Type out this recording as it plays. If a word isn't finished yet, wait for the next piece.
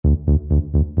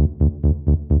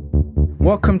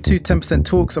Welcome to 10%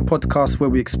 Talks, a podcast where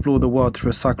we explore the world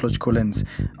through a psychological lens.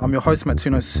 I'm your host,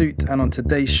 Maktuno Suit, and on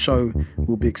today's show,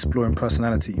 we'll be exploring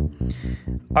personality.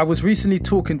 I was recently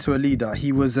talking to a leader.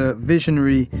 He was a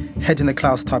visionary, head in the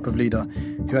clouds type of leader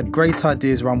who had great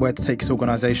ideas around where to take his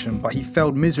organization, but he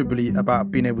failed miserably about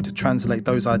being able to translate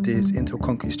those ideas into a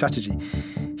concrete strategy.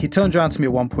 He turned around to me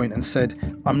at one point and said,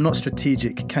 "I'm not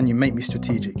strategic. Can you make me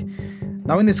strategic?"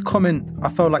 Now, in this comment, I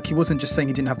felt like he wasn't just saying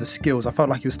he didn't have the skills. I felt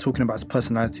like he was talking about his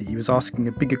personality. He was asking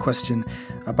a bigger question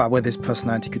about whether his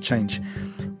personality could change.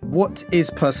 What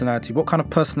is personality? What kind of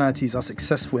personalities are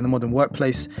successful in the modern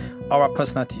workplace? Are our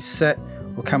personalities set,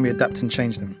 or can we adapt and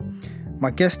change them? My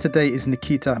guest today is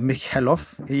Nikita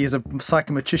Mikhailov. He is a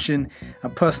psychometrician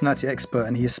and personality expert,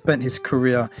 and he has spent his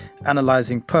career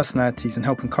analysing personalities and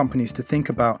helping companies to think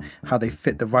about how they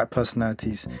fit the right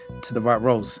personalities to the right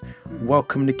roles.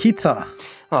 Welcome, Nikita.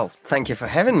 Well, thank you for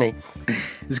having me.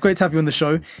 It's great to have you on the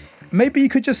show. Maybe you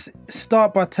could just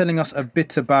start by telling us a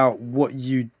bit about what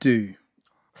you do.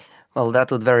 Well,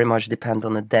 that would very much depend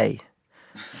on the day.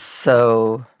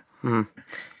 So,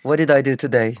 what did I do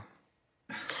today?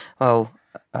 Well,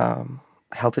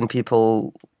 helping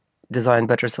people design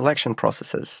better selection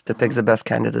processes to pick the best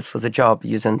candidates for the job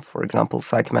using, for example,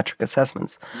 psychometric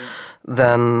assessments.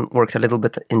 Then worked a little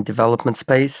bit in development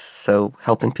space, so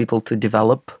helping people to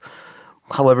develop,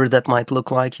 however that might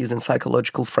look like, using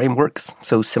psychological frameworks.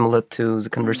 So similar to the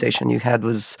conversation you had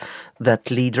with that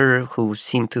leader who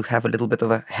seemed to have a little bit of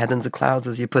a head in the clouds,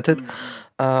 as you put it.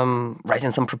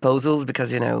 Writing some proposals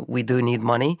because, we do need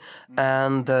money.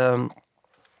 And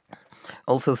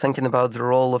also thinking about the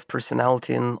role of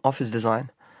personality in office design.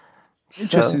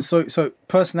 Interesting. So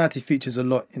personality features a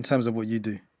lot in terms of what you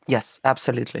do. Yes,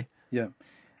 absolutely. Yeah.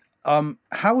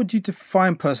 How would you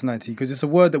define personality? Because it's a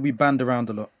word that we band around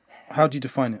a lot. How do you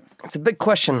define it? It's a big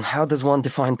question. How does one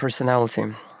define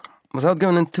personality? Without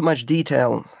going into too much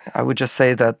detail, I would just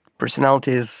say that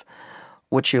personality is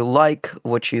what you like,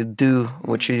 what you do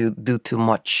too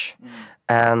much.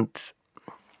 And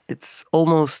it's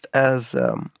almost as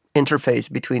interface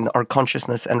between our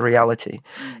consciousness and reality.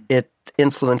 It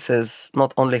influences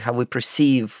not only how we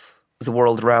perceive the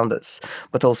world around us,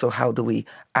 but also how do we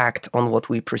act on what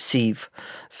we perceive.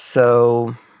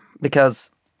 So,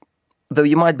 because though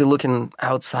you might be looking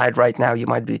outside right now, you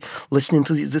might be listening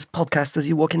to this podcast as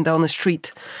you're walking down the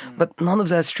street, but none of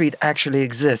that street actually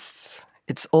exists.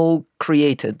 It's all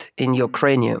created in your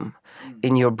cranium,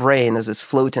 in your brain as it's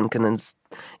floating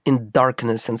in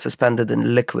darkness and suspended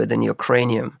in liquid in your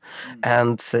cranium.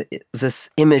 And this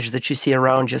image that you see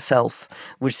around yourself,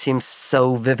 which seems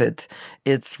so vivid,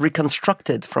 it's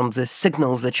reconstructed from the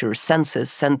signals that your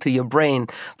senses send to your brain,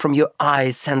 from your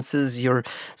eye senses, your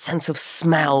sense of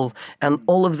smell. And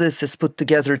all of this is put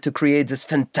together to create this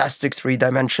fantastic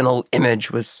three-dimensional image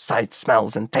with sight,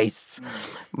 smells, and tastes.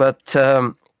 But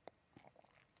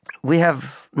we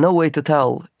have no way to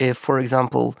tell if, for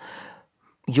example,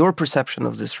 your perception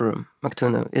of this room,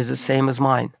 Maktuno, is the same as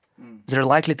mine. They're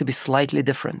likely to be slightly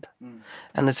different.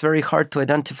 And it's very hard to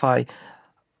identify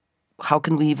how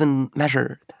can we even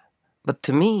measure it. But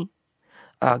to me,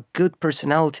 a good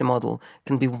personality model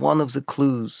can be one of the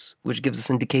clues which gives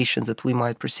us indications that we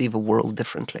might perceive a world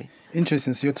differently.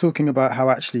 Interesting. So you're talking about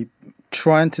how actually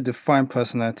trying to define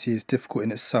personality is difficult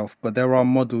in itself, but there are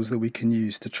models that we can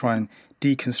use to try and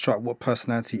deconstruct what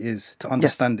personality is, to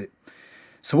understand it.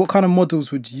 So what kind of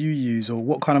models would you use, or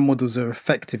what kind of models are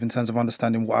effective in terms of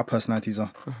understanding what our personalities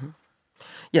are?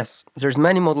 Yes, there's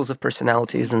many models of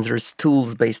personalities and there's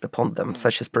tools based upon them,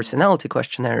 such as personality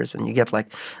questionnaires, and you get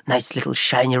like nice little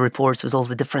shiny reports with all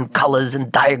the different colors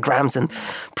and diagrams and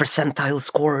percentile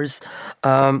scores.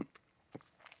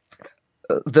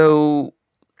 Though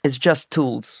it's just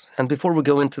tools. And before we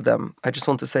go into them, I just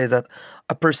want to say that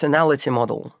a personality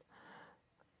model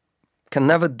can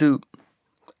never do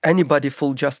anybody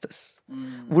full justice.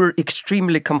 We're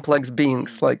extremely complex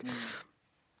beings. Like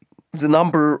the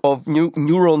number of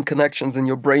neuron connections in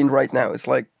your brain right now is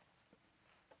like,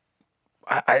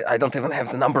 I don't even have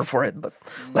the number for it, but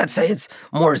let's say it's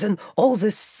more than all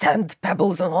the sand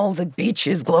pebbles on all the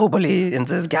beaches globally in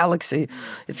this galaxy.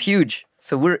 It's huge.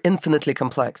 So we're infinitely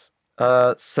complex.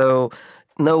 So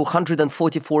no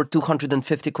 144,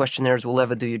 250 questionnaires will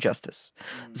ever do you justice.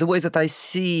 The way that I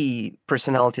see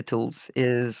personality tools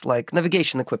is like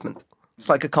navigation equipment. It's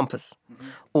like a compass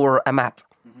or a map.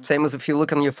 Same as if you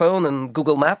look on your phone and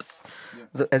Google Maps,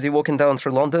 as you're walking down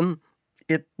through London,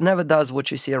 it never does what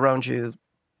you see around you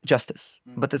justice,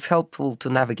 but it's helpful to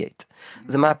navigate.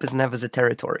 The map is never the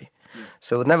territory.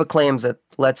 So it never claims that,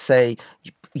 let's say,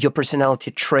 your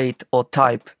personality trait or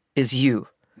type is you.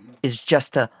 It's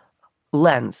just a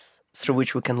lens through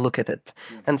which we can look at it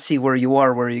and see where you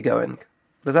are, where you're going.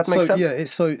 Does that make sense? Yeah,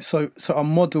 it's so a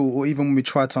model, or even when we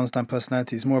try to understand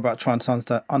personality, is more about trying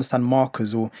to understand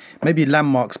markers or maybe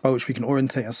landmarks by which we can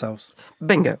orientate ourselves.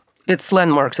 Bingo. It's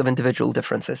landmarks of individual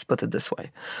differences, put it this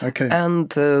way. Okay. And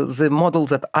the model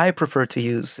that I prefer to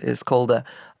use is called a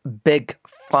Big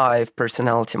Five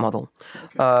personality model.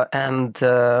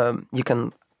 You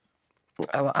can...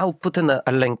 I'll put in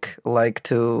a link like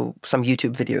to some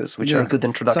YouTube videos, which are good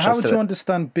introductions to it. So how would you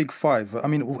understand Big Five? I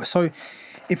mean, so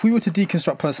if we were to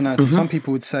deconstruct personality, some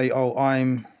people would say, oh,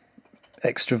 I'm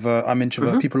extrovert, I'm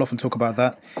introvert. People often talk about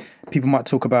that. People might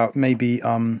talk about maybe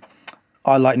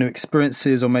I like new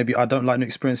experiences, or maybe I don't like new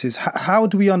experiences. How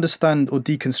do we understand or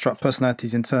deconstruct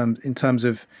personalities in terms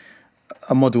of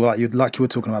a model like you were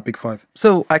talking about, Big Five?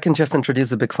 So I can just introduce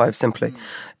the Big Five simply.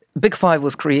 Big Five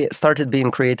was started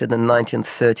being created in the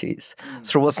 1930s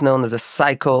through what's known as a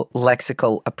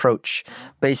psycholexical approach.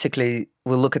 Basically,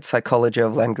 we look at psychology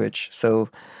of language. So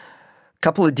a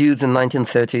couple of dudes in the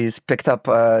 1930s picked up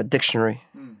a dictionary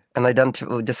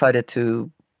and decided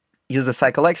to use the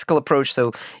psycholexical approach.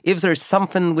 So if there's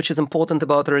something which is important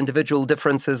about our individual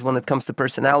differences when it comes to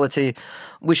personality,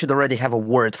 we should already have a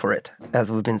word for it,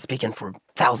 as we've been speaking for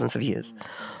thousands of years.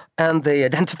 And they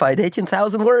identified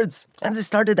 18,000 words. And they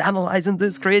started analyzing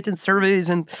this, creating surveys.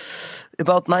 And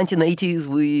about 1980s,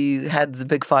 we had the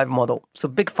Big Five model. So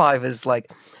Big Five is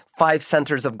like 5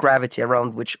 centers of gravity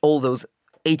around which all those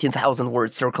 18,000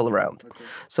 words circle around. Okay.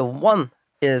 So one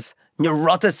is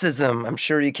neuroticism. I'm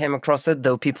sure you came across it,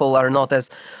 though people are not as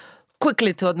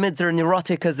quickly to admit they're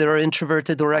neurotic as they're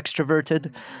introverted or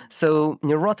extroverted. So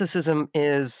neuroticism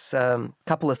is a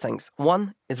couple of things.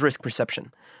 One is risk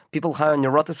perception. People high on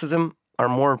neuroticism are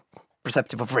more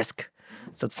perceptive of risk.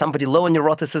 So somebody low on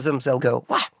neuroticism, they'll go,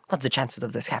 wow, what's the chances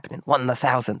of this happening? 1 in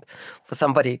 1,000. For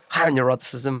somebody high on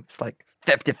neuroticism, it's like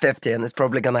 50-50 and it's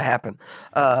probably going to happen.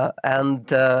 And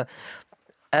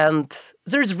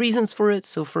there's reasons for it.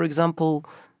 So for example,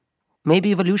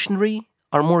 maybe evolutionary,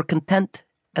 our more content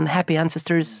and happy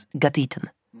ancestors got eaten.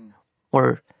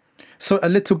 So a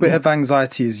little bit of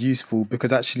anxiety is useful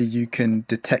because actually you can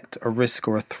detect a risk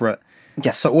or a threat.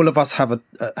 Yes. So all of us have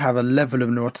a level of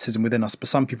neuroticism within us, but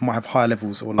some people might have higher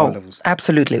levels or lower levels.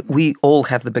 Absolutely. We all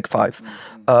have the Big Five.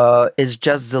 It's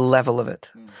just the level of it.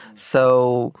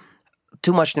 So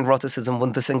too much neuroticism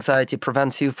when this anxiety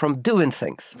prevents you from doing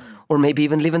things or maybe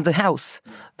even leaving the house.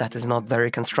 That is not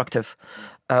very constructive.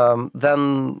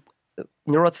 Then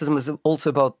neuroticism is also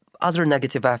about other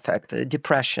negative affect,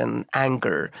 depression,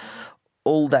 anger,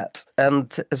 all that.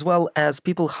 And as well as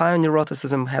people high on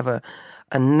neuroticism have a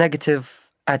negative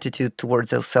attitude towards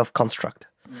their self-construct.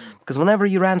 Because whenever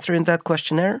you're answering that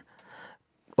questionnaire,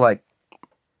 like,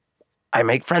 I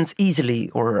make friends easily,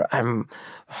 or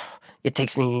it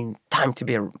takes me time to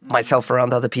be myself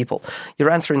around other people. You're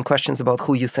answering questions about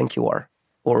who you think you are,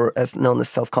 or as known as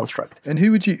self-construct. And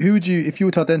who would you, if you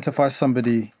were to identify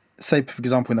somebody, say, for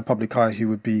example, in the public eye, who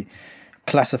would be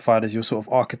classified as your sort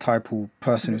of archetypal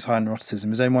person who's high in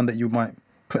neuroticism? Is there anyone that you might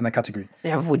put in that category?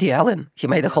 Yeah, Woody Allen. He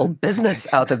made a whole business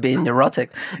out of being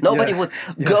neurotic. Nobody would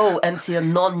go and see a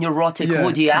non-neurotic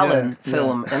Woody Allen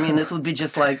film. I mean, it would be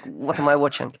just like, what am I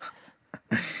watching?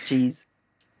 Jeez.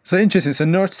 So interesting. So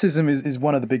neuroticism is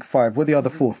one of the Big Five. What are the other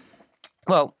 4?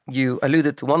 Well, you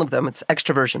alluded to one of them. It's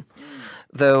extroversion.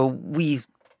 Though we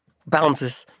bounce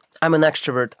this, I'm an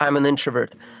extrovert, I'm an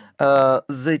introvert.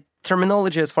 The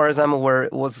terminology, as far as I'm aware,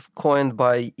 was coined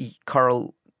by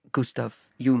Carl Gustav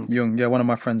Jung. Jung, yeah, one of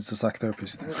my friends is a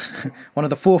psychotherapist. One of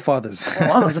the forefathers.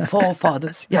 One of the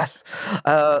forefathers, yes.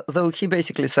 Though he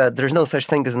basically said there's no such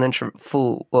thing as an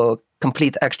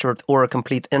complete extrovert or a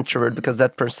complete introvert, because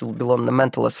that person will belong in a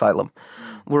mental asylum.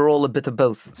 We're all a bit of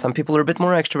both. Some people are a bit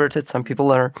more extroverted, some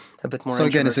people are a bit more introverted. So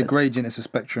again, it's a gradient, it's a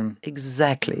spectrum.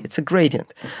 Exactly, it's a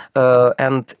gradient.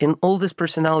 And in all these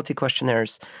personality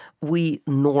questionnaires, we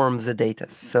norm the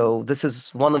data. So this is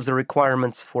one of the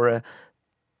requirements for a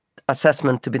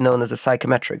assessment to be known as a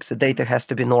psychometrics. The data has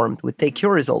to be normed. We take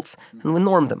your results and we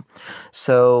norm them.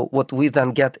 So what we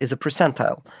then get is a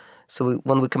percentile. So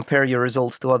when we compare your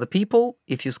results to other people,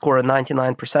 if you score a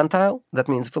 99 percentile, that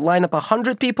means if you line up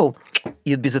 100 people,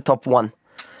 you'd be the top 1.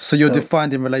 So you're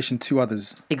defined in relation to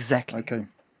others. Exactly. Okay.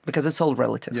 Because it's all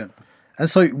relative. Yeah. And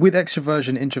so with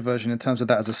extroversion, introversion, in terms of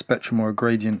that as a spectrum or a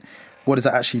gradient, what does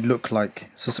that actually look like?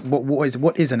 So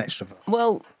what is an extrovert?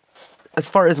 Well, as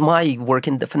far as my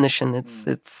working definition,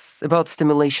 it's about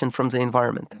stimulation from the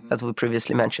environment, as we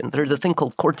previously mentioned. There's a thing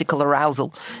called cortical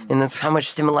arousal, and it's how much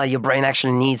stimuli your brain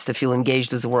actually needs to feel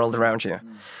engaged with the world around you.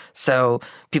 So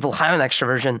people high on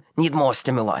extroversion need more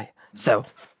stimuli. So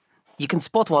you can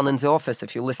spot one in the office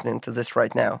if you're listening to this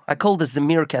right now. I call this the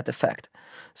meerkat effect.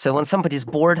 So when somebody's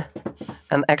bored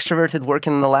and extroverted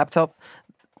working on a laptop,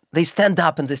 they stand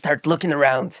up and they start looking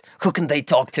around. Who can they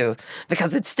talk to?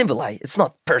 Because it's stimuli. It's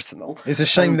not personal. It's a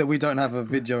shame that we don't have a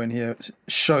video in here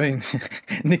showing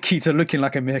Nikita looking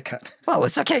like a meerkat. Well,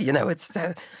 it's okay. It's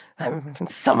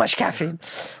so much caffeine.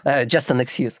 Just an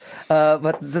excuse.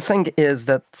 But the thing is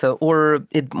that, or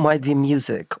it might be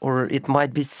music, or it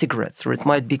might be cigarettes, or it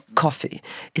might be coffee.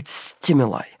 It's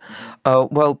stimuli.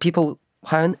 Well, people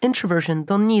high on introversion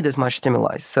don't need as much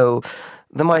stimuli. So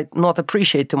they might not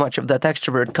appreciate too much of that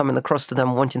extrovert coming across to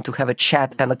them wanting to have a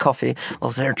chat and a coffee while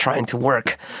they're trying to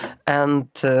work. And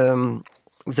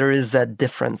there is that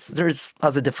difference. There is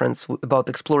other difference about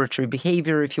exploratory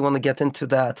behavior, if you want to get into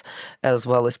that, as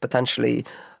well as potentially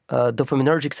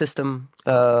dopaminergic system.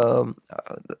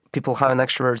 People high on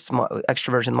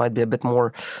extroversion might be a bit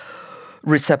more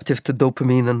receptive to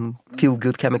dopamine and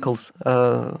feel-good chemicals.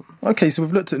 Okay, so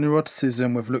we've looked at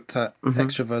neuroticism, we've looked at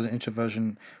extroversion,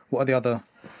 introversion. What are the other?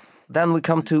 Then we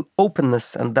come to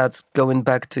openness, and that's going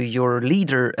back to your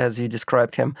leader as you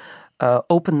described him.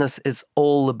 Openness is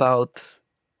all about,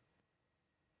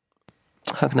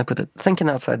 how can I put it? Thinking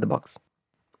outside the box.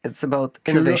 It's about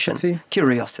innovation,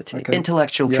 curiosity, okay.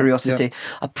 Intellectual curiosity,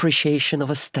 appreciation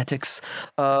of aesthetics.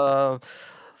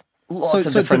 So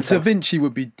Da Vinci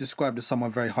would be described as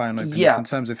someone very high on openness in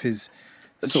terms of his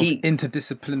sort of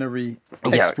interdisciplinary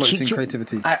exploits in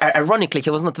creativity. Ironically, he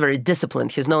was not very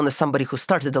disciplined. He's known as somebody who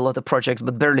started a lot of projects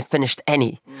but barely finished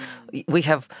any. We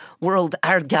have world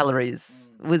art galleries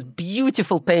with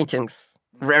beautiful paintings,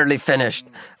 rarely finished.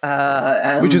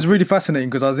 Which is really fascinating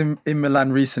because I was in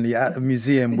Milan recently at a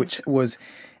museum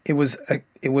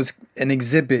it was an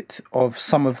exhibit of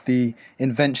some of the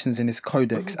inventions in his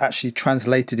codex actually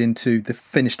translated into the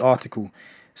finished article.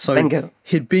 So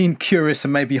he'd been curious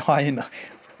and maybe high in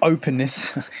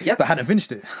openness, but hadn't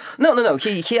finished it. No.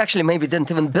 He actually maybe didn't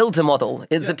even build the model.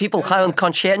 It's the people high on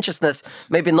conscientiousness,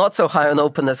 maybe not so high on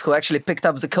openness, who actually picked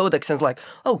up the codex and was like,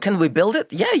 oh, can we build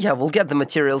it? Yeah, we'll get the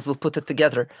materials, we'll put it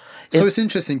together. So it's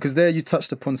interesting because there you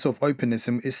touched upon sort of openness,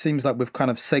 and it seems like we've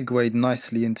kind of segued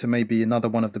nicely into maybe another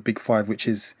one of the big five, which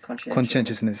is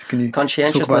conscientiousness. Can you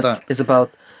talk about that? Is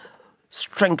about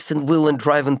strengths and will and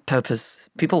drive and purpose.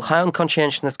 People high on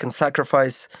conscientiousness can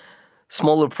sacrifice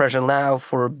smaller pressure now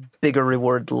for a bigger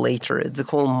reward later. It's the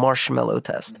whole marshmallow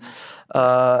test.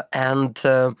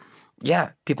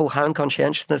 People high on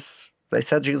conscientiousness, they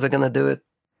said they're going to do it.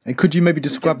 And could you maybe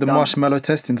describe the marshmallow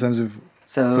test in terms of,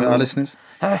 for our listeners?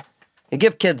 You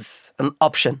give kids an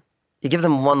option. You give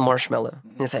them one marshmallow.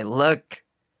 And you say, look,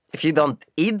 if you don't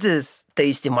eat this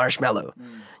tasty marshmallow,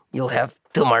 you'll have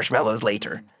 2 marshmallows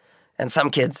later. And some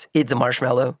kids eat the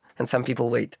marshmallow, and some people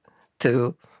wait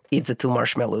to eat the 2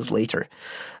 marshmallows later.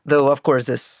 Though, of course,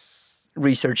 this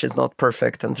research is not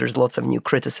perfect and there's lots of new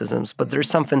criticisms, but there's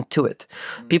something to it.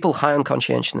 People high on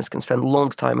conscientiousness can spend a long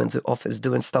time in the office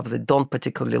doing stuff they don't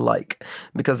particularly like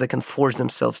because they can force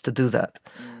themselves to do that.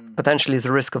 Potentially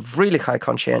the risk of really high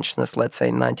conscientiousness, let's say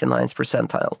 99th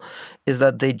percentile, is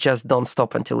that they just don't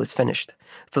stop until it's finished.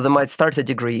 So they might start a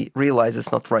degree, realize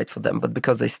it's not right for them, but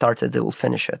because they started, they will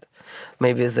finish it.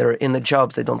 Maybe they're in a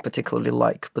job they don't particularly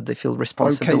like, but they feel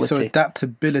responsibility. Okay, so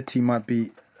adaptability might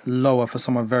be lower for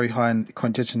someone very high in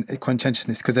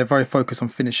conscientiousness because they're very focused on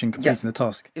completing the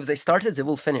task. If they started, they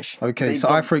will finish. Okay, so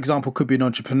I, for example, could be an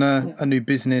entrepreneur, a new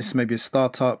business, maybe a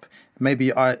startup.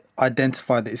 Maybe I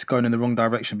identify that it's going in the wrong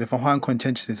direction. But if I'm high on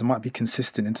conscientiousness, I might be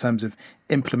consistent in terms of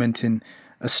implementing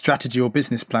a strategy or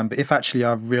business plan. But if actually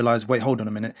I've realised, wait, hold on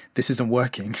a minute, this isn't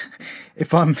working.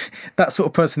 If I'm that sort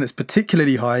of person that's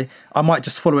particularly high, I might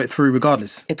just follow it through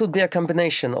regardless. It would be a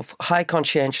combination of high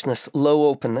conscientiousness, low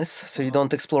openness, so you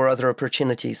don't explore other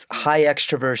opportunities, high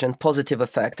extroversion, positive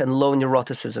effect, and low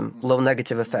neuroticism, low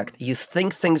negative effect. You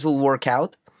think things will work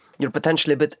out, you're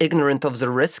potentially a bit ignorant of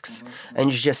the risks,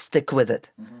 and you just stick with it.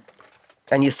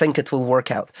 And you think it will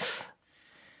work out.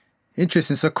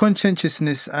 Interesting. So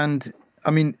conscientiousness and,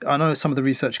 I mean, I know some of the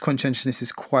research, conscientiousness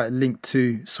is quite linked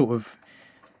to sort of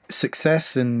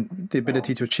success and the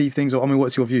ability to achieve things. Or, I mean,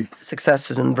 what's your view?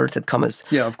 Success is inverted commas.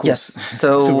 Yeah, of course. Yes.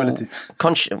 So it's all relative.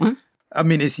 I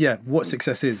mean, it's, what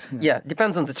success is. Yeah,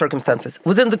 depends on the circumstances.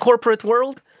 Within the corporate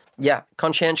world,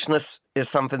 conscientiousness is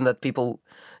something that people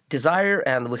desire,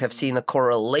 and we have seen a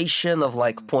correlation of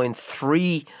like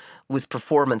 0.3 with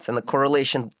performance, and the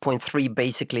correlation 0.3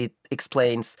 basically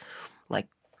explains like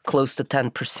close to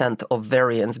 10% of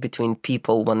variance between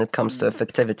people when it comes to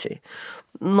effectivity.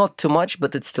 Not too much,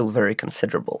 but it's still very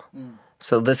considerable.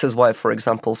 So this is why, for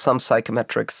example, some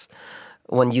psychometrics,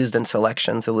 when used in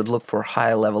selections, it would look for a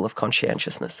higher level of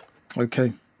conscientiousness.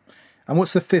 Okay. And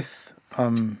what's the fifth?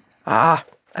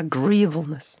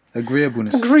 Agreeableness.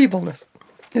 Agreeableness. Agreeableness.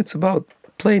 It's about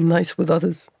playing nice with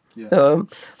others. Yeah.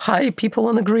 High people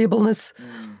on agreeableness.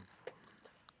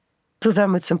 To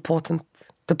them, it's important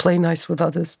to play nice with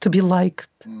others, to be liked,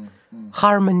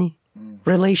 harmony,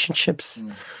 relationships.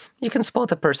 You can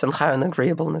spot a person high on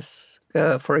agreeableness.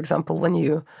 For example, when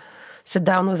you sit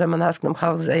down with them and ask them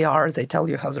how they are, they tell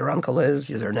you how their uncle is,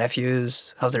 their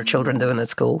nephews, how their children doing at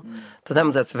school. To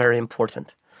them, that's very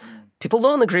important. People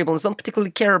low on agreeableness don't particularly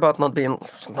care about not being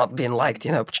liked.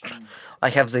 I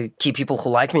have the key people who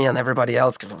like me, and everybody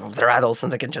else, they're adults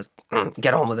and they can just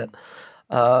get on with it.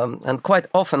 And quite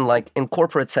often, like in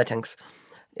corporate settings,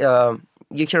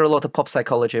 you hear a lot of pop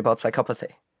psychology about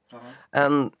psychopathy.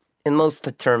 And in most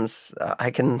terms,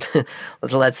 I can,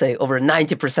 let's say, over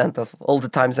 90% of all the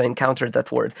times I encountered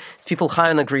that word, it's people high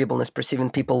on agreeableness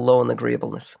perceiving people low on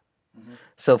agreeableness.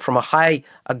 So from a high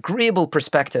agreeable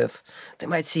perspective, they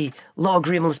might see low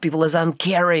agreeableness people as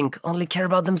uncaring, only care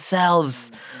about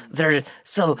themselves. They're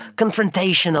so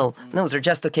confrontational. No, they're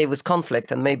just okay with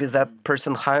conflict. And maybe that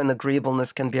person high on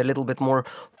agreeableness can be a little bit more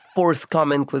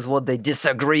forthcoming with what they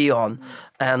disagree on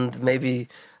and maybe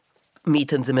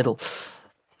meet in the middle.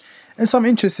 And so I'm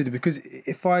interested because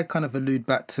if I kind of allude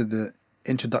back to the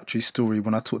introductory story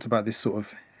when I talked about this sort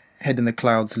of head in the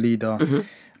clouds leader,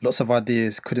 lots of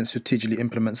ideas, couldn't strategically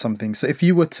implement something. So if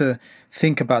you were to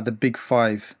think about the big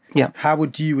five, how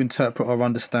would you interpret or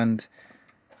understand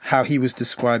how he was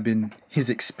describing his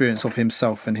experience of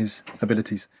himself and his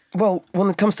abilities? Well, when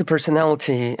it comes to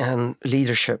personality and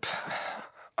leadership,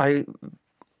 I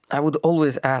would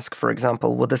always ask, for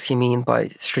example, what does he mean by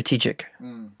strategic?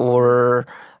 Or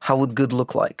how would good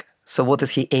look like? So what is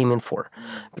he aiming for?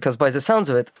 Because by the sounds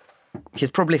of it,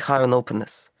 he's probably high on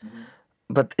openness.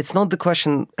 But it's not the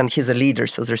question, and he's a leader,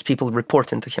 so there's people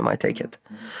reporting to him, I take it.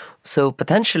 So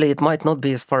potentially it might not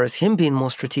be as far as him being more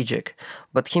strategic,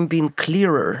 but him being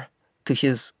clearer to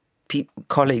his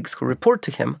colleagues who report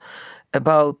to him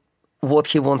about what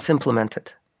he wants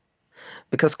implemented.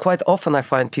 Because quite often I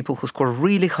find people who score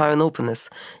really high on openness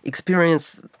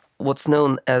experience what's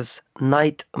known as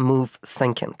night move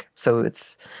thinking. So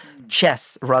it's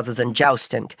chess rather than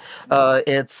jousting.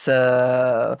 It's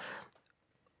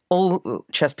all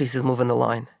chess pieces move in a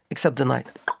line, except the knight.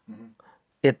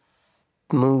 It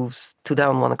moves 2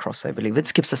 down, 1 across, I believe. It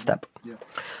skips a step.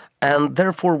 And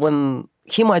therefore, when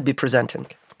he might be presenting,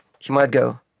 he might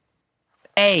go,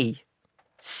 A,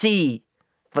 C.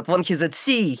 But when he's at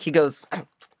C, he goes,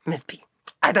 Miss B.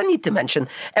 I don't need to mention.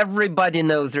 Everybody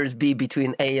knows there's B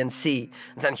between A and C.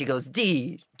 And then he goes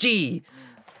D, G,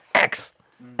 X.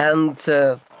 And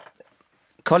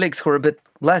colleagues who are a bit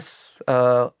less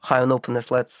high on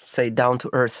openness, let's say down to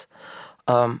earth,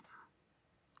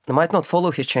 they might not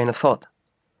follow his chain of thought.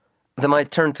 They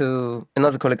might turn to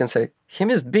another colleague and say, he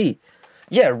missed B.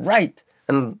 Yeah, right.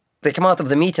 And they come out of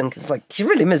the meeting, it's like, he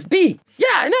really missed B. Yeah,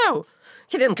 I know.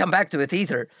 He didn't come back to it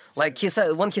either. Like he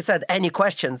said, when he said any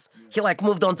questions, he like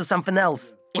moved on to something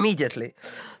else immediately.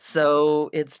 So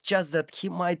it's just that he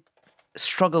might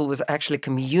struggle with actually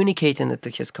communicating it to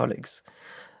his colleagues.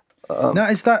 Now,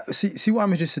 is that see what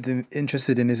I'm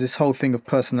interested in is this whole thing of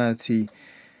personality.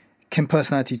 Can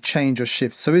personality change or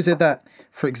shift? So is it that,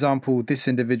 for example, this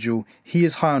individual, he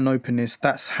is high on openness,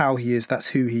 that's how he is, that's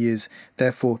who he is,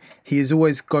 therefore he is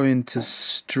always going to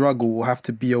struggle or have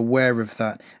to be aware of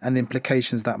that and the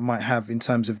implications that might have in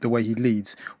terms of the way he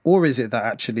leads? Or is it that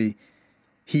actually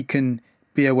he can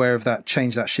be aware of that,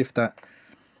 change that, shift that?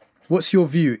 What's your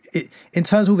view? In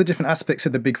terms of all the different aspects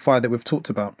of the big five that we've talked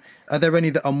about, are there any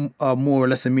that are more or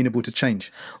less amenable to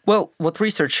change? Well, what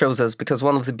research shows us, because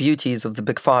one of the beauties of the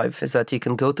big five is that you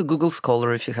can go to Google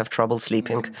Scholar if you have trouble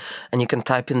sleeping, and you can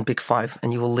type in big five,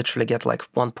 and you will literally get like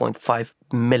 1.5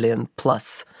 million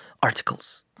plus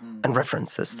articles and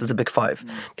references to the big five.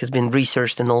 It has been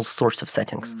researched in all sorts of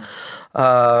settings.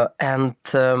 And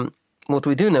what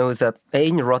we do know is that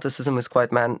neuroticism is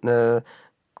quite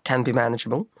can be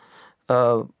manageable.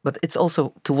 But it's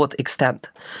also to what extent.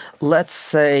 Let's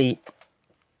say,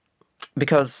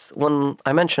 because when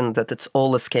I mentioned that it's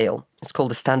all a scale, it's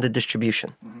called a standard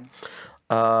distribution.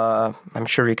 I'm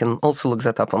sure you can also look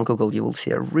that up on Google. You will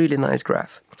see a really nice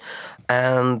graph.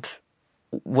 And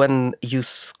when you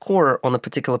score on a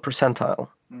particular percentile,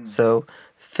 so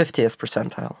 50th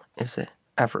percentile is the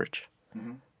average,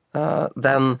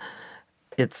 then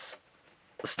it's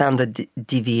standard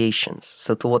deviations.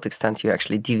 So to what extent you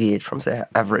actually deviate from the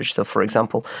average. So for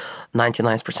example,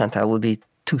 99th percentile would be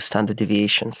 2 standard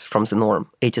deviations from the norm.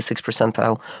 86th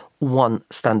percentile, 1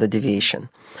 standard deviation.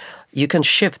 You can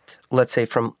shift, let's say,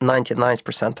 from 99th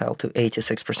percentile to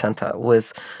 86th percentile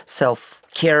with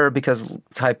care, because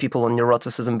high people on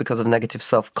neuroticism, because of negative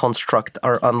self-construct,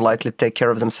 are unlikely to take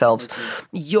care of themselves.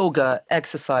 Yoga,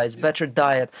 exercise, better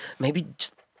diet, maybe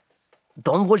just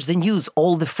don't watch the news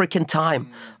all the freaking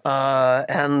time.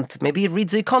 And maybe read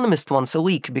The Economist once a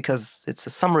week, because it's a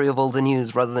summary of all the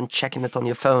news rather than checking it on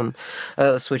your phone.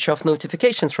 Switch off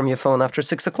notifications from your phone after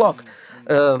 6 o'clock.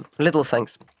 Little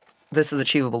things. This is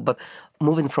achievable, but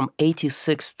moving from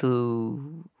 86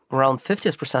 to around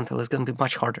 50th percentile is going to be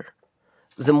much harder.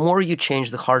 The more you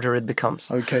change, the harder it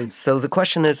becomes. Okay. So the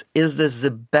question is this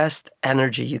the best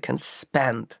energy you can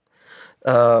spend?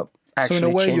 So in a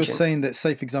way, changing. you're saying that,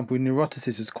 say, for example,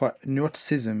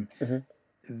 neuroticism,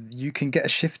 you can get a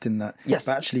shift in that. Yes.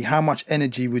 But actually, how much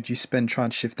energy would you spend trying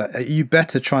to shift that? Are you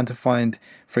better trying to find,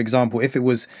 for example, if it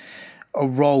was a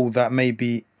role that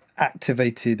maybe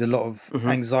activated a lot of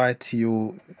anxiety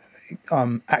or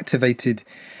activated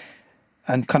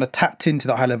and kind of tapped into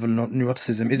that high level of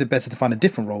neuroticism, is it better to find a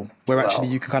different role where actually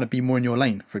you can kind of be more in your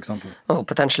lane, for example? Oh,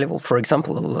 potentially. Well, for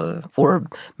example, or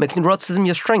make neuroticism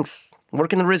your strengths.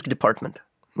 Work in the risk department.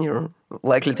 You're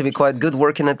likely to be quite good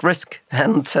working at risk.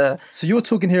 And so you're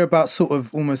talking here about sort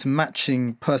of almost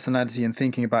matching personality and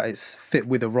thinking about its fit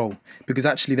with a role, because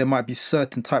actually there might be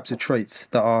certain types of traits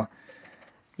that are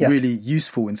really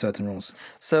useful in certain roles.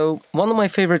 So one of my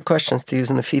favorite questions to use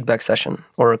in a feedback session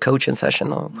or a coaching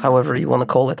session, or however you want to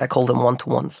call it, I call them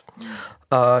one-to-ones,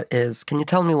 is, can you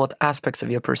tell me what aspects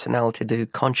of your personality do you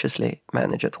consciously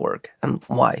manage at work, and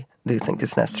why do you think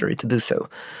it's necessary to do so?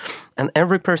 And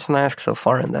every person I ask so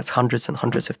far, and that's hundreds and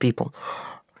hundreds of people,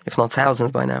 if not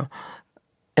thousands by now,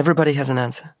 everybody has an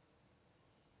answer.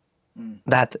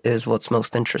 That is what's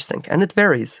most interesting. And it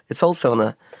varies. It's also on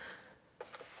a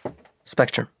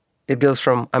spectrum. It goes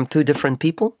from, I'm two different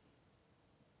people,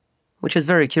 which is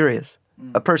very curious.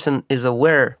 A person is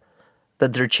aware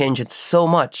that they're changing so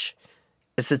much,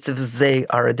 it's as if they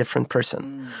are a different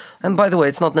person. And by the way,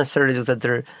 it's not necessarily that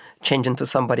they're changing to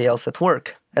somebody else at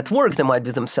work. At work, they might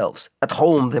be themselves. At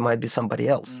home, they might be somebody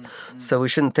else. So we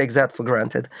shouldn't take that for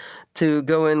granted. To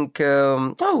go and,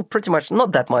 pretty much,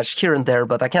 not that much, here and there,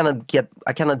 but I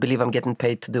cannot believe I'm getting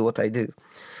paid to do what I do.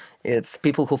 It's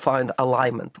people who find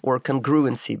alignment or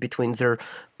congruency between their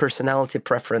personality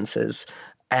preferences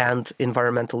and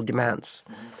environmental demands.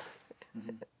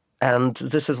 And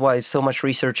this is why so much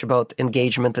research about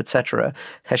engagement, etc.,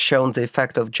 has shown the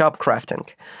effect of job crafting.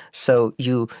 So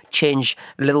you change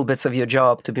little bits of your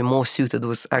job to be more suited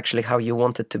with actually how you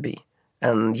want it to be.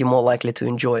 And you're more likely to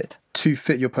enjoy it. To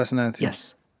fit your personality?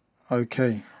 Yes.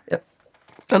 Okay. Yep.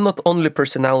 And not only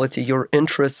personality, your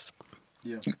interests.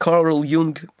 Yeah. Carl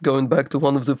Jung, going back to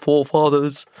one of the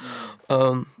forefathers,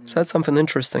 said something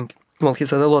interesting. Well, he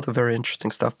said a lot of very interesting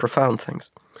stuff, profound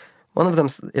things. One of them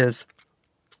is,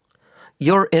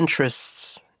 your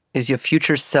interests is your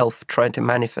future self trying to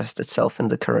manifest itself in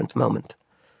the current moment.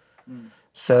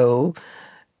 So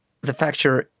the fact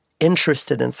you're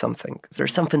interested in something,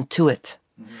 there's something to it,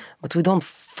 but we don't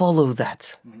follow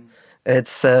that.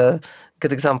 It's a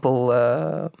good example.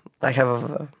 I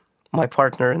have my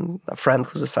partner and a friend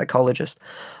who's a psychologist,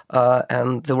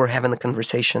 and they were having a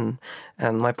conversation,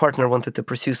 and my partner wanted to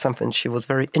pursue something she was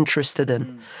very interested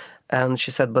in. And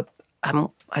she said, but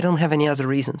I don't have any other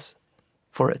reasons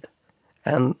for it.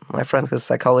 And my friend who's a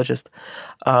psychologist,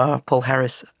 Paul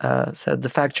Harris, said the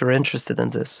fact you're interested in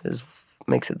this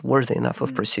makes it worthy enough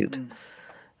of pursuit.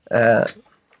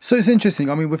 So it's interesting.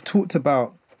 I mean, we've talked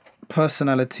about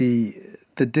personality,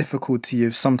 the difficulty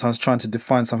of sometimes trying to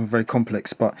define something very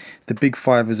complex, but the big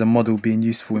five as a model being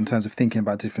useful in terms of thinking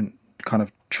about different kind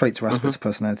of traits or aspects of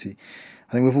personality.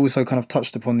 I think we've also kind of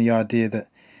touched upon the idea that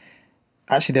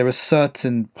actually there are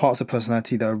certain parts of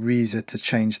personality that are easier to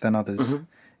change than others.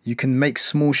 You can make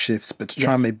small shifts, but to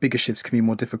try and make bigger shifts can be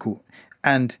more difficult.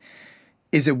 And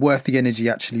is it worth the energy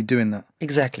actually doing that?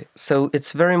 Exactly. So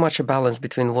it's very much a balance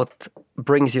between what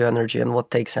brings you energy and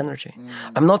what takes energy.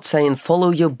 I'm not saying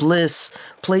follow your bliss,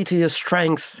 play to your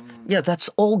strengths. Yeah, that's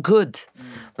all good.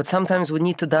 But sometimes we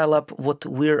need to dial up what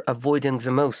we're avoiding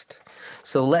the most.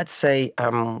 So let's say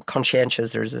I'm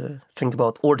conscientious. There's a thing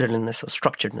about orderliness or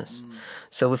structuredness.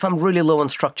 So if I'm really low on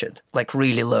structured, like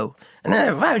really low, and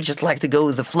I just like to go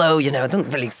with the flow, I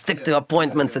don't really stick to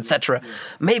appointments, etc.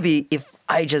 Maybe if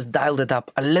I just dialed it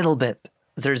up a little bit,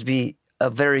 there's be a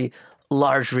very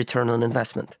large return on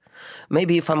investment.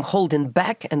 Maybe if I'm holding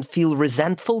back and feel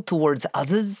resentful towards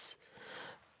others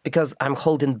because I'm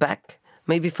holding back,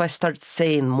 maybe if I start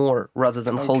saying more rather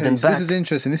than holding back. This is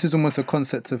interesting. This is almost a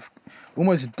concept of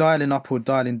almost dialing up or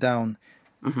dialing down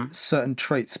certain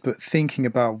traits, but thinking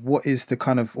about what is the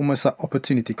kind of almost like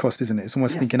opportunity cost, isn't it? It's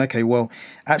almost thinking, okay, well,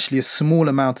 actually a small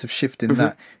amount of shift in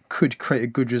that could create a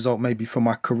good result, maybe for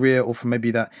my career, or for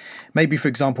maybe, for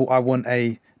example, I want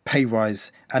a pay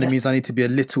rise and it means I need to be a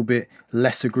little bit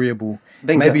less agreeable.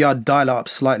 Bingo. Maybe I'd dial it up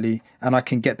slightly and I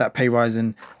can get that pay rise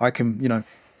and I can,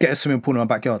 get a swimming pool in my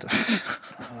backyard.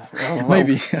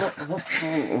 Maybe.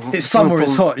 It's summer,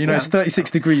 it's hot, it's 36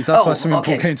 degrees. That's why swimming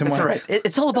pool came to mind. Right.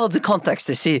 It's all about the context,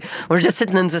 you see. We're just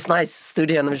sitting in this nice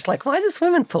studio and we're just like, why is a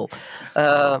swimming pool?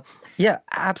 Yeah,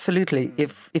 absolutely.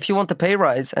 If you want a pay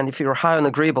rise and if you're high on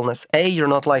agreeableness, A, you're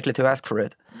not likely to ask for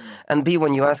it. And B,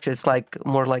 when you ask it, it's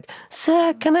more like,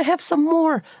 sir, can I have some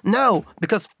more? No,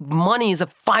 because money is a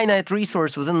finite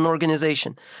resource within an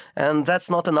organization. And that's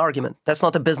not an argument. That's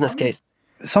not a business case.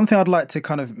 Something I'd like to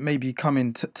kind of maybe come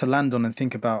in to land on and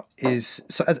think about is,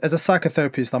 so as a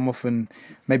psychotherapist, I'm often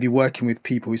maybe working with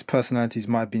people whose personalities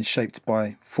might have been shaped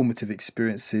by formative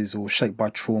experiences or shaped by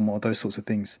trauma or those sorts of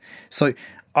things. So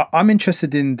I'm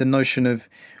interested in the notion of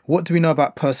what do we know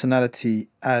about personality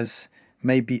as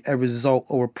maybe a result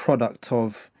or a product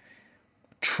of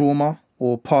trauma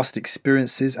or past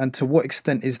experiences, and to what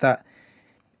extent is that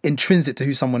intrinsic to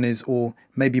who someone is, or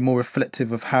maybe more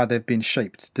reflective of how they've been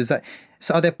shaped?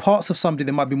 So are there parts of somebody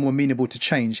that might be more amenable to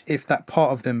change if that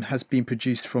part of them has been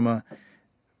produced from a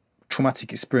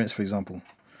traumatic experience, for example?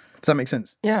 Does that make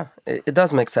sense? Yeah, it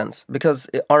does make sense, because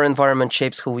our environment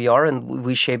shapes who we are and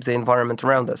we shape the environment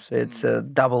around us. It's a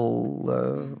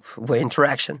double way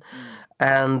interaction.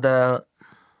 And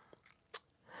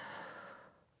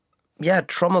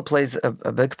trauma plays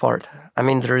a big part. I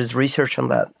mean, there is research on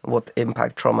that, what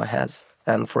impact trauma has.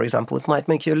 And for example, it might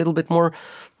make you a little bit more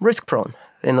risk prone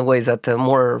in a way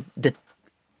that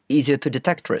easier to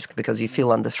detect risk because you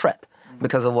feel under threat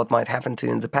because of what might happen to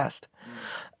you in the past.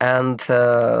 And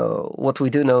what we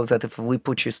do know is that if we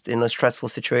put you in a stressful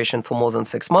situation for more than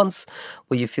 6 months,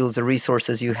 where you feel the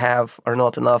resources you have are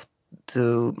not enough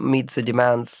to meet the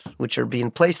demands which are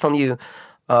being placed on you,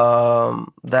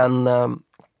 then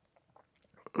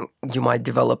you might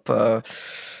develop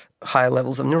higher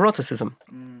levels of neuroticism.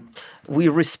 We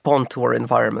respond to our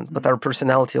environment, but our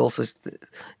personality also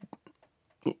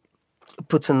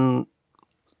puts an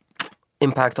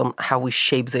impact on how we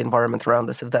shape the environment around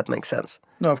us, if that makes sense.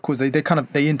 No, of course,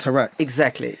 they interact.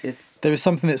 Exactly. There is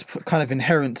something that's kind of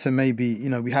inherent to maybe,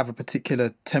 we have a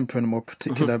particular temperament or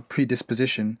particular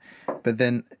predisposition, but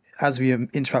then as we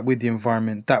interact with the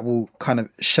environment, that will kind of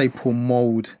shape or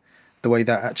mold the way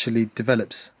that actually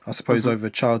develops, I suppose, over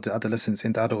childhood, adolescence,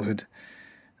 into adulthood.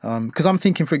 Because I'm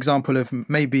thinking, for example, of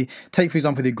maybe, take, for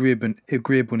example, the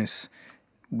agreeableness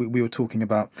we were talking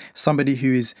about. Somebody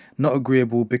who is not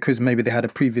agreeable because maybe they had a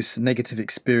previous negative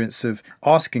experience of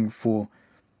asking for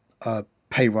a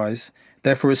pay rise.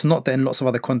 Therefore, it's not that in lots of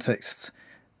other contexts,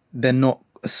 they're not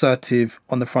assertive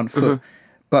on the front foot,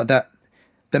 but that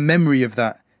the memory of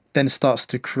that then starts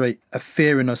to create a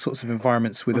fear in those sorts of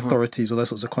environments with authorities or those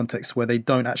sorts of contexts where they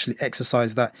don't actually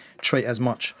exercise that trait as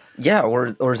much. Yeah,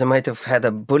 or they might have had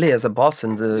a bully as a boss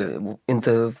in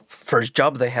the first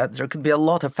job they had. There could be a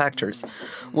lot of factors.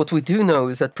 What we do know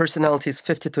is that personality is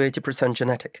 50 to 80%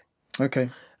 genetic. Okay.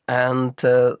 And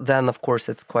then, of course,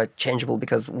 it's quite changeable,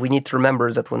 because we need to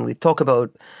remember that when we talk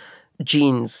about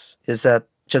genes, is that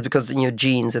just because in your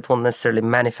genes, it won't necessarily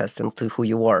manifest into who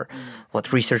you are.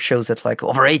 What research shows that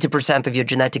over 80% of your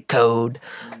genetic code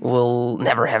will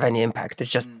never have any impact.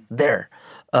 It's just there.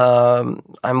 I'm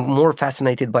more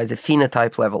fascinated by the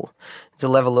phenotype level, the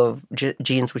level of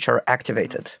genes which are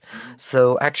activated.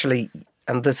 So actually,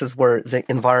 and this is where the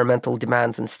environmental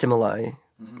demands and stimuli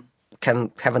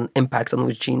can have an impact on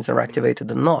which genes are activated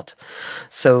and not.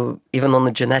 So even on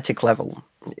the genetic level,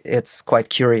 it's quite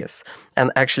curious.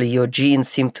 And actually, your genes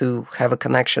seem to have a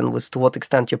connection with to what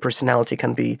extent your personality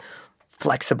can be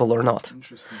flexible or not.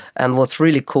 Interesting. And what's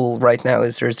really cool right now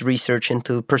is there's research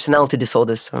into personality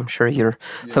disorders. I'm sure you're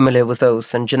familiar with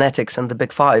those, and genetics and the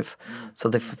big five. So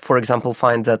they, for example,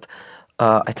 find that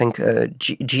I think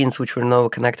genes which were now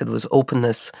connected with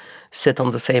openness sit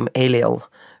on the same allele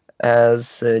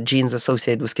as genes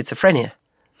associated with schizophrenia.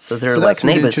 So they're like that's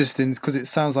really neighbors. Interesting, because it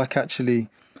sounds like actually,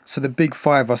 so the big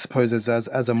five, I suppose,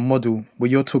 as a model, where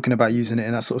you're talking about using it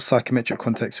in that sort of psychometric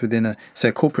context within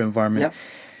a corporate environment.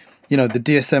 Yeah. The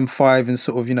DSM-5 and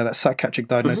sort of, that psychiatric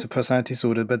diagnosis of personality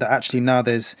disorder, but that actually now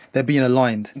they're being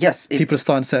aligned. Yes. People are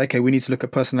starting to say, okay, we need to look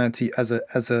at personality as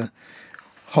a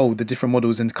whole, the different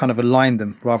models, and kind of align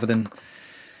them rather than...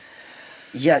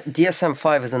 Yeah,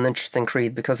 DSM-5 is an interesting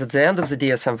creed, because at the end of the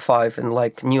DSM-5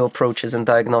 and new approaches in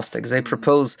diagnostics, they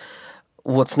propose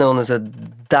what's known as a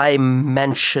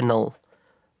dimensional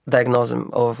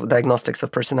diagnostics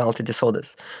of personality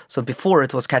disorders. So before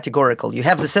it was categorical. You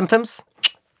have the symptoms,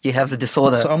 you have the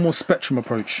disorder. So a more spectrum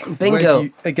approach. Bingo.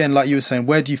 Again, like you were saying,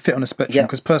 where do you fit on a spectrum?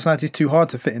 Because personality is too hard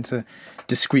to fit into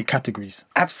discrete categories.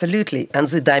 Absolutely. And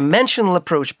the dimensional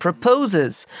approach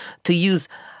proposes to use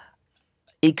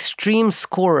extreme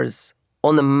scores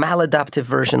on a maladaptive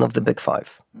version of the Big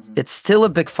Five. It's still a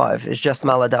Big Five, it's just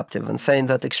maladaptive, and saying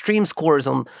that extreme scores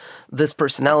on this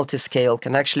personality scale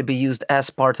can actually be used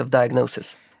as part of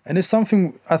diagnosis. And it's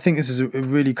something, I think this is a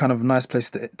really kind of nice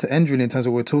place to end really in terms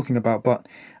of what we're talking about. But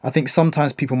I think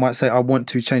sometimes people might say, I want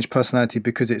to change personality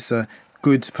because it's a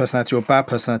good personality or a bad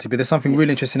personality. But there's something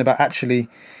really interesting about actually,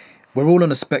 we're all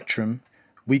on a spectrum.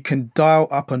 We can dial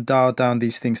up and dial down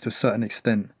these things to a certain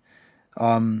extent.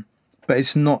 But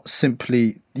it's not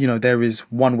simply, there is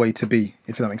one way to be,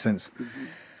 if that makes sense. I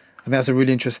think that's a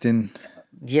really interesting...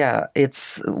 Yeah,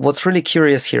 it's what's really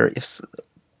curious here is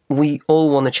we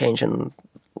all want to change, and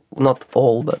not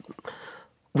all, but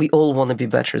we all want to be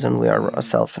better than we are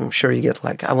ourselves. I'm sure you get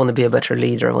I want to be a better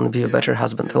leader, I want to be a better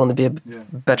husband, I want to be a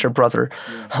better brother.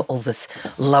 All this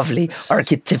lovely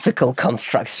archetypical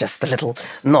constructs, just a little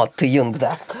nod to Jung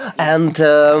there. And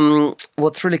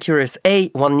what's really curious, A,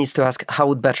 one needs to ask, how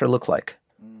would better look like?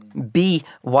 B,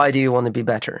 why do you want to be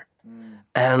better?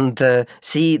 And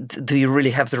C, do you really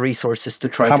have the resources to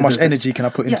try How to much do this? energy can I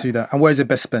put into that? And where is it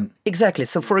best spent? Exactly.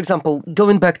 So, for example,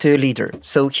 going back to a leader.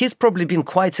 So he's probably been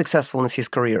quite successful in his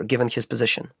career, given his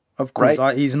position. Of course.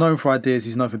 Right? He's known for ideas.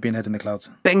 He's known for being head in the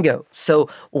clouds. Bingo. So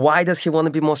why does he want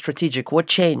to be more strategic? What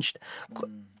changed?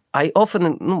 I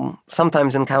often,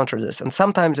 sometimes encounter this. And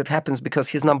sometimes it happens because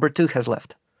his number two has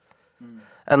left.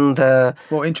 And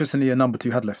well, interestingly, a number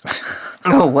two had left.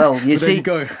 Oh, well, you see.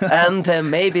 There you go. And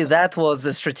maybe that was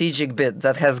the strategic bit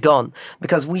that has gone.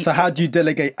 Because So how do you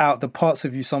delegate out the parts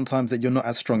of you sometimes that you're not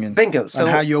as strong in? Bingo. So,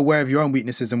 and how you're aware of your own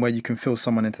weaknesses and where you can fill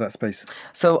someone into that space?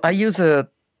 So I use a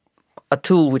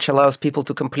tool which allows people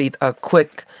to complete a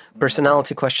quick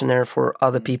personality questionnaire for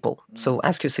other people. So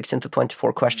ask you 16 to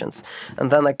 24 questions.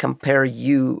 And then I compare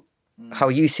how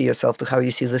you see yourself to how you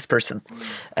see this person,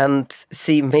 and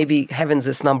see maybe having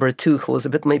this number two who was a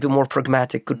bit maybe more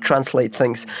pragmatic, could translate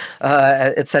things,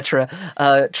 etc.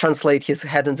 Translate his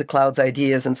head in the clouds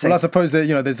ideas and say. Well, I suppose that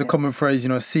there's a common phrase. A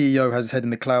CEO has his head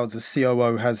in the clouds, a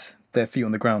COO has their feet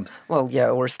on the ground. Well, yeah,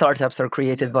 or startups are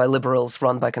created by liberals,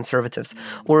 run by conservatives,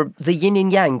 or the yin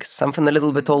and yang, something a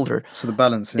little bit older. So the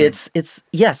balance. Yeah. It's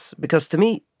yes, because to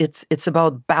me it's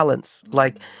about balance.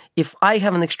 Like if I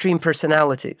have an extreme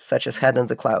personality, such as head in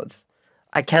the clouds,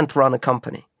 I can't run a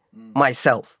company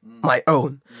myself, my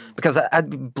own, because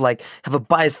I'd be have a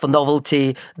bias for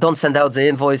novelty, don't send out the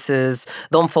invoices,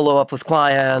 don't follow up with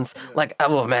clients.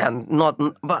 Oh man,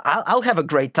 but I'll have a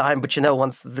great time. But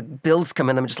once the bills come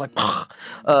in, I'm just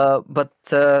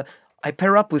but I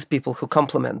pair up with people who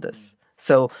complement this.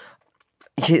 So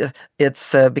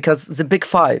it's because the Big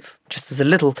Five, just as a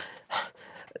little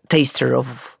taster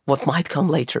of what might come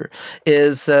later,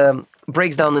 is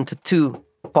breaks down into two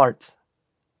parts.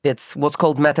 It's what's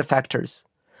called meta factors.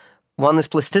 One is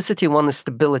plasticity, one is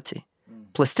stability.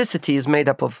 Plasticity is made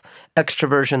up of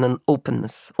extroversion and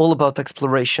openness, all about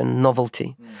exploration,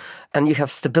 novelty. And you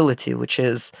have stability, which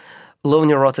is low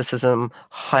neuroticism,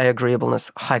 high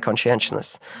agreeableness, high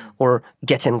conscientiousness, or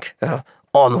getting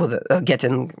on with it,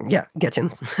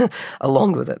 getting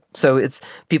along with it. So it's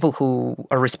people who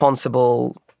are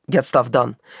responsible, get stuff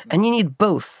done. And you need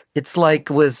both. It's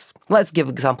like let's give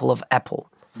example of Apple.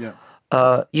 Yeah.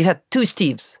 You had two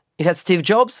Steves. You had Steve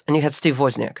Jobs and you had Steve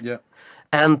Wozniak. Yeah.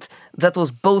 And that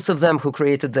was both of them who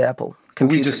created the Apple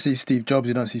computer. We just see Steve Jobs,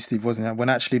 you don't see Steve Wozniak, when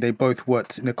actually they both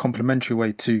worked in a complementary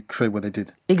way to create what they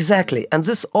did. Exactly. And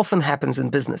this often happens in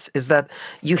business, is that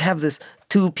you have this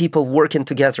two people working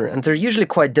together, and they're usually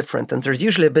quite different, and there's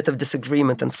usually a bit of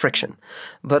disagreement and friction,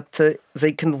 but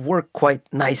they can work quite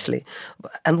nicely.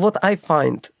 And what I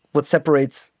find,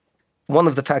 one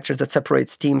of the factors that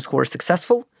separates teams who are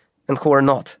successful and who are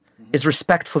not, is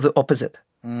respect for the opposite.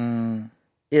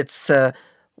 It's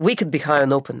we could be high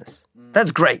on openness.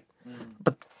 That's great.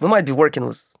 But we might be working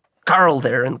with Carl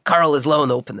there, and Carl is low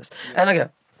on openness. And I go,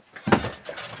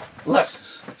 look,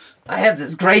 I had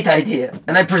this great idea,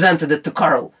 and I presented it to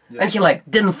Carl, and he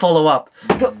didn't follow up.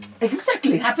 I go,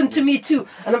 exactly, happened to me too.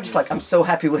 And I'm just I'm so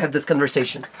happy we had this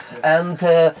conversation. And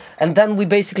then we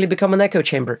basically become an echo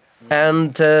chamber.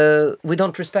 And we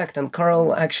don't respect. And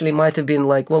Carl actually might have been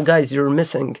well, guys, you're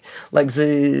missing.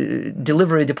 The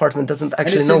delivery department doesn't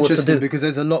actually know what to do. It's interesting because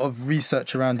there's a lot of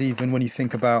research around, even when you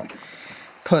think about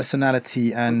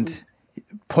personality and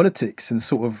politics and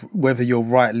sort of whether you're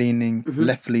right-leaning,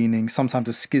 left-leaning, sometimes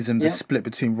a schism, the split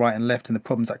between right and left and the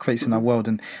problems that creates in our world.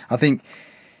 And I think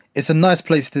it's a nice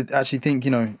place to actually think,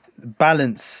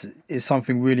 balance is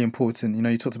something really important.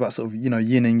 You talked about sort of,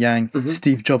 yin and yang,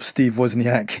 Steve Jobs, Steve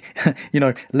Wozniak,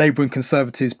 Labour and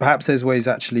Conservatives. Perhaps there's ways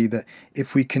actually that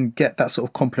if we can get that sort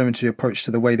of complementary approach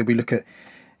to the way that we look at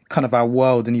kind of our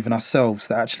world and even ourselves,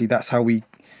 that actually that's how we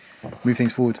move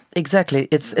things forward. Exactly.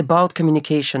 It's about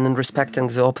communication and respecting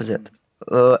the opposite,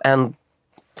 and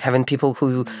having people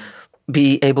who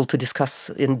be able to discuss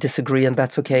and disagree, and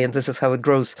that's okay, and this is how it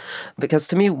grows. Because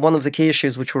to me, one of the key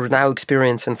issues which we're now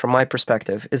experiencing from my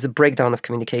perspective is a breakdown of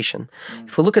communication.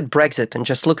 If we look at Brexit and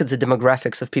just look at the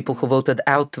demographics of people who voted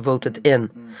out to voted in,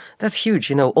 that's huge.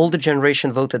 Older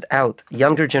generation voted out,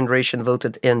 younger generation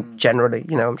voted in generally,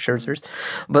 I'm sure there's,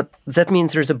 but that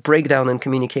means there's a breakdown in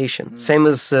communication. Same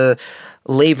as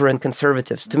Labour and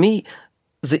Conservatives. To me,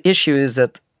 the issue is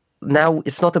that now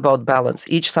it's not about balance.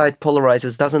 Each side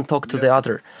polarizes, doesn't talk to the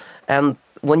other. And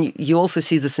when you also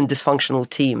see this in dysfunctional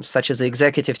teams, such as the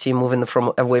executive team moving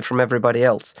away from everybody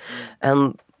else.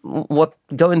 And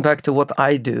going back to what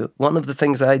I do, one of the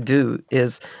things I do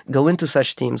is go into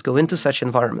such teams, go into such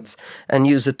environments, and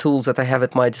use the tools that I have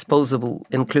at my disposal,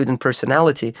 including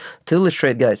personality, to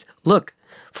illustrate, guys, look,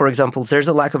 for example, there's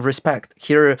a lack of respect.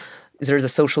 Here, there's a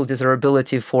social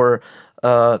desirability for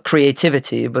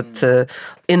creativity, but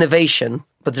innovation,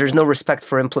 but there's no respect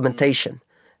for implementation.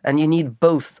 And you need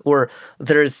both. Or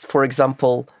there's, for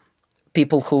example,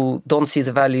 people who don't see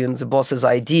the value in the boss's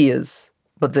ideas,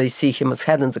 but they see him as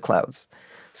head in the clouds.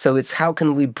 So it's how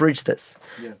can we bridge this?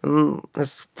 Yeah.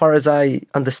 As far as I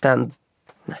understand,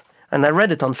 and I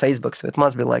read it on Facebook, so it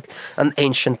must be like an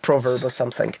ancient proverb or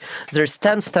something. There's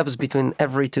 10 steps between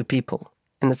every two people,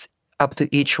 and it's up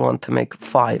to each one to make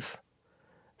 5.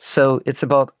 So it's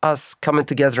about us coming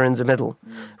together in the middle,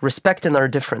 respecting our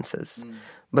differences,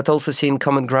 but also seeing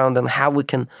common ground and how we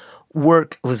can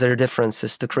work with their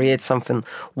differences to create something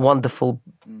wonderful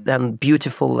and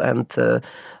beautiful and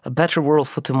a better world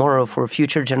for tomorrow, for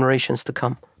future generations to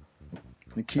come.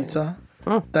 Nikita,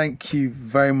 thank you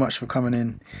very much for coming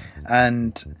in,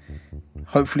 and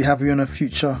hopefully have you on a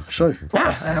future show.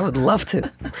 I would love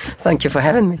to. Thank you for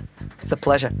having me. It's a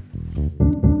pleasure.